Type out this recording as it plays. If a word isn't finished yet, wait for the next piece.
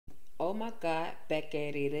Oh my God, back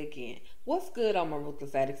at it again. What's good on my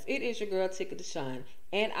Ruthless Addicts? It is your girl TicahDishawn,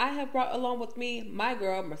 and I have brought along with me my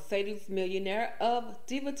girl Mercedez Millionaire of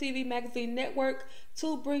Diva TV Magazine Network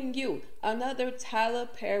to bring you another Tyler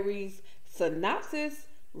Perry's Synopsis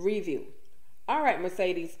review. Alright,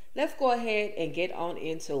 Mercedes, let's go ahead and get on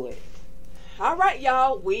into it. Alright,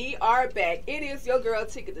 y'all, we are back. It is your girl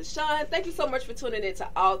TicahDishawn. Thank you so much for tuning in to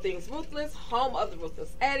All Things Ruthless, home of the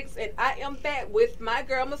Ruthless Addicts, and I am back with my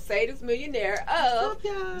girl Mercedez Millionaire of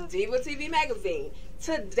Diva TV Magazine.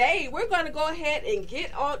 Today, we're going to go ahead and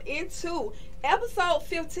get on into episode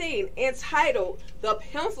 15 entitled The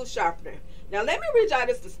Pencil Sharpener. Now, let me read y'all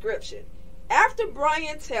this description. After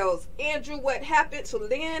Brian tells Andrew what happened to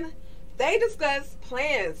Lynn, they discuss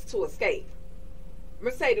plans to escape.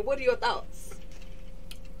 Mercedes, what are your thoughts?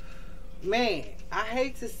 Man, I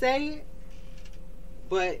hate to say it,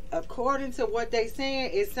 but according to what they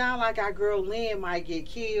saying, it sounds like our girl Lynn might get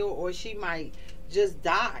killed or she might just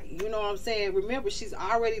die. You know what I'm saying? Remember, she's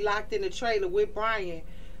already locked in the trailer with Brian.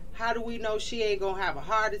 How do we know she ain't gonna have a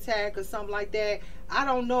heart attack or something like that? I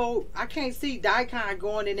don't know. I can't see Daikon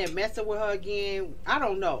going in there messing with her again. I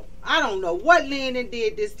don't know. I don't know what Lynn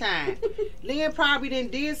did this time. Lynn probably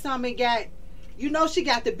did something and got, you know, she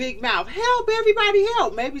got the big mouth. Help, everybody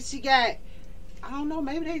help. Maybe she got, I don't know,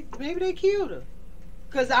 maybe they killed her.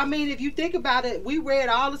 Because, I mean, if you think about it, we read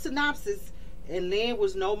all the synopsis and Lynn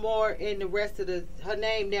was no more in the rest of her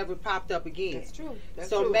name never popped up again. That's true.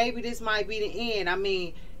 So maybe this might be the end. I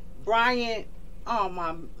mean, Brian, oh,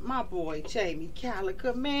 my boy, Jamie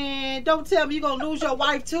Calica, man, don't tell me you're going to lose your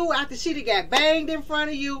wife too after she done got banged in front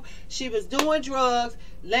of you. She was doing drugs,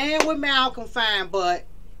 laying with Malcolm fine, but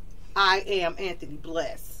I am Anthony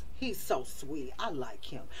Bless. He's so sweet. I like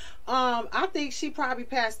him. I think she probably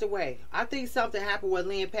passed away. I think something happened when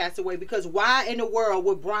Lynn passed away, because why in the world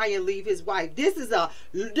would Brian leave his wife? This is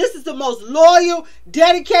the most loyal,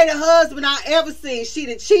 dedicated husband I ever seen. She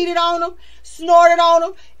done cheated on him, snorted on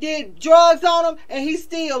him, did drugs on him, and he's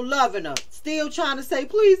still loving her. Still trying to say,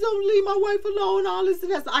 please don't leave my wife alone, all this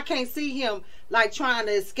and that. I can't see him like trying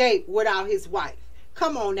to escape without his wife.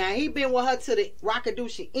 Come on now. He been with her to the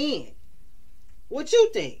Rockadoochie end. What you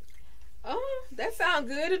think? Oh, that sounds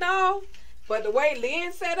good and all. But the way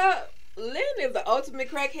Lynn set up, Lynn is the ultimate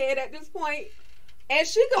crackhead at this point. And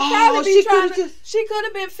she could probably she could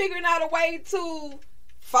have been figuring out a way to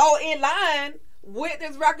fall in line with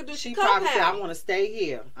this Rockadoochie She compound. probably said, I want to stay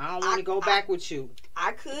here. I don't want to go back with you.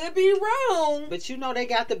 I could be wrong. But you know they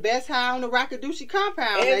got the best high on the Rockadoochie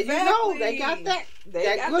compound. Exactly. You know they got that.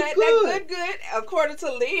 They got that good, according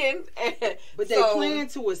to Lynn. But they plan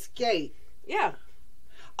to escape. Yeah.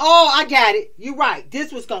 Oh, I got it. You're right.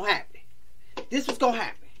 This was going to happen. This was going to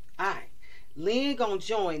happen. All right. Lynn going to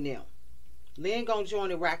join them. Lynn going to join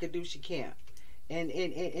the Rockadoochie camp.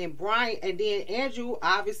 And Brian, and then Andrew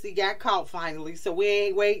obviously got caught finally. So we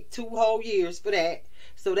ain't wait 2 whole years for that.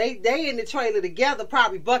 So they in the trailer together,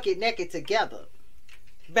 probably bucket naked together.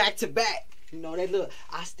 Back to back. You know, they look.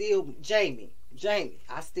 Jamie,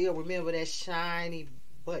 I still remember that shiny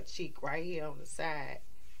butt cheek right here on the side.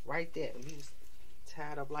 Right there. He was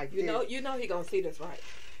tied up like this. You know he gonna see this, right?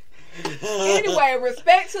 Anyway,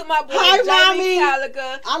 respect to my boy Jamie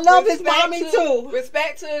Calica. I love his mommy too.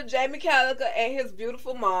 Respect to Jamie Calica and his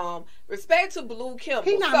beautiful mom. Respect to Blue Kimball.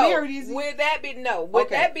 He not married, is he? With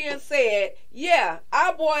that being said, yeah,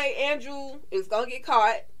 our boy Andrew is gonna get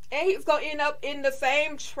caught, and he's gonna end up in the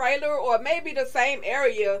same trailer or maybe the same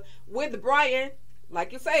area with Brian.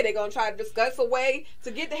 Like you say, they're going to try to discuss a way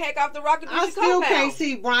to get the heck off the Rockadoochie compound. I still can't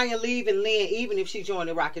see Brian leaving Lynn, even if she joined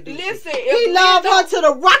the Rockadoochie. Listen, he loved her to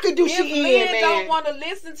the Rockadoochie end, man. If Lynn don't want to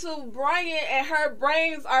listen to Brian and her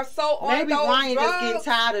brains are so on maybe those Brian drugs, just getting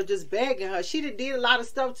tired of just begging her. She did a lot of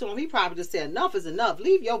stuff to him. He probably just said, enough is enough.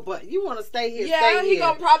 Leave your butt. You want to stay here, yeah, stay he here.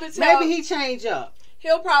 going to probably tell. Maybe he change up.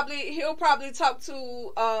 He'll probably talk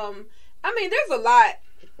to, I mean, there's a lot.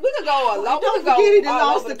 We could go a lot. Don't forget he done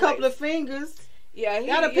lost a couple of fingers. Yeah,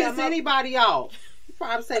 that'll piss anybody off. He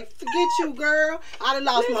probably say, forget you, girl. I done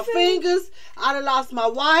lost my fingers. I done lost my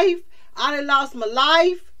wife. I done lost my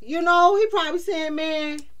life. You know, he probably saying,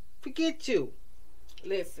 man, forget you.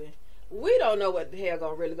 Listen, we don't know what the hell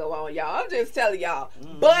gonna really go on, y'all. I'm just telling y'all.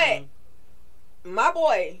 But my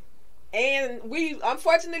boy, and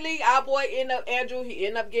unfortunately, our boy Andrew, he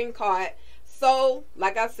ended up getting caught. So,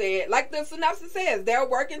 like I said, like the synopsis says, they're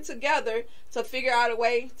working together to figure out a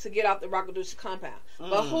way to get off the Rockadoochie compound.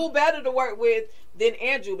 But who better to work with than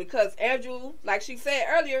Andrew? Because Andrew, like she said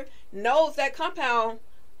earlier, knows that compound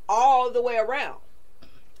all the way around.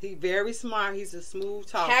 He's very smart. He's a smooth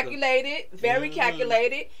talker. Calculated, very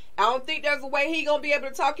calculated. I don't think there's a way he gonna be able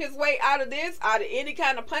to talk his way out of this, out of any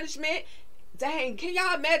kind of punishment. Dang, can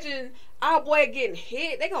y'all imagine our boy getting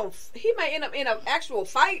hit? He might end up in an actual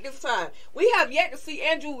fight this time. We have yet to see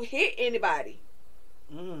Andrew hit anybody.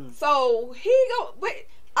 So but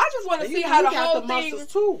I just want to see how the whole thing.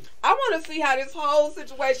 I want to see how this whole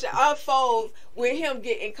situation unfolds with him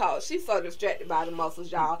getting caught. She's so distracted by the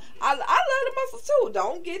muscles, y'all. I love the muscles too.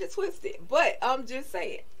 Don't get it twisted. But I'm just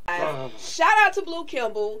saying. Shout out to Blue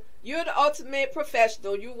Kimball. You're the ultimate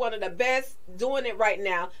professional. You're one of the best doing it right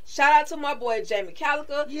now. Shout out to my boy Jamie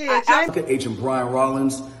Calica. Agent Brian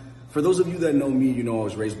Rollins. For those of you that know me, you know I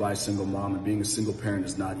was raised by a single mom, and being a single parent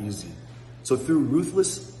is not easy. So through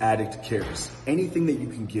Ruthless Addict Cares, anything that you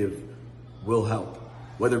can give will help.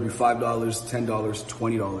 Whether it be $5, $10,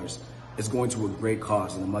 $20, it's going to a great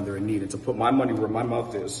cause and a mother in need. And to put my money where my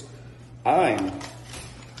mouth is, I'm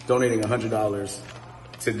donating $100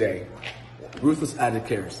 today. Ruthless Addict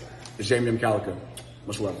Cares. It's Jamie M. Calica.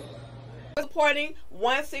 Much love. Supporting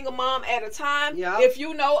one single mom at a time. Yep. If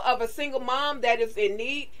you know of a single mom that is in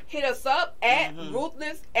need, hit us up at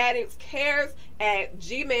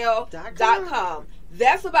ruthlessaddictscares@gmail.com.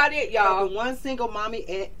 That's about it, y'all. One single mommy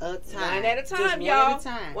at a time. One at a time, y'all.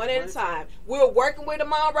 One at a time. We're working with a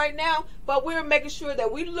mom right now, but we're making sure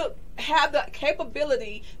that we have the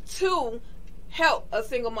capability to help a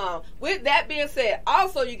single mom. With that being said,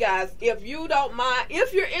 also you guys, if you don't mind,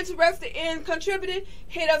 if you're interested in contributing,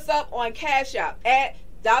 hit us up on Cash App at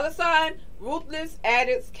 $ Ruthless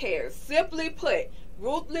Addicts Cares. Simply put,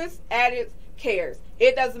 Ruthless Addicts Cares.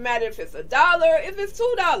 It doesn't matter if it's $1, if it's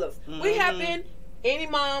 $2. We have been any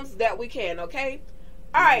moms that we can, okay?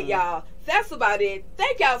 All right, y'all. That's about it.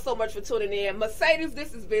 Thank y'all so much for tuning in. Mercedes,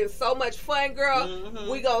 this has been so much fun, girl.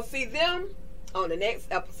 We gonna see them on the next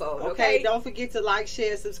episode. Okay, don't forget to like,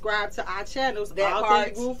 share, subscribe to our channels. All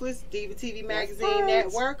Things Ruthless, Diva TV Magazine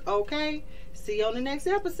Network. Okay, see you on the next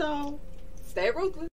episode. Stay ruthless.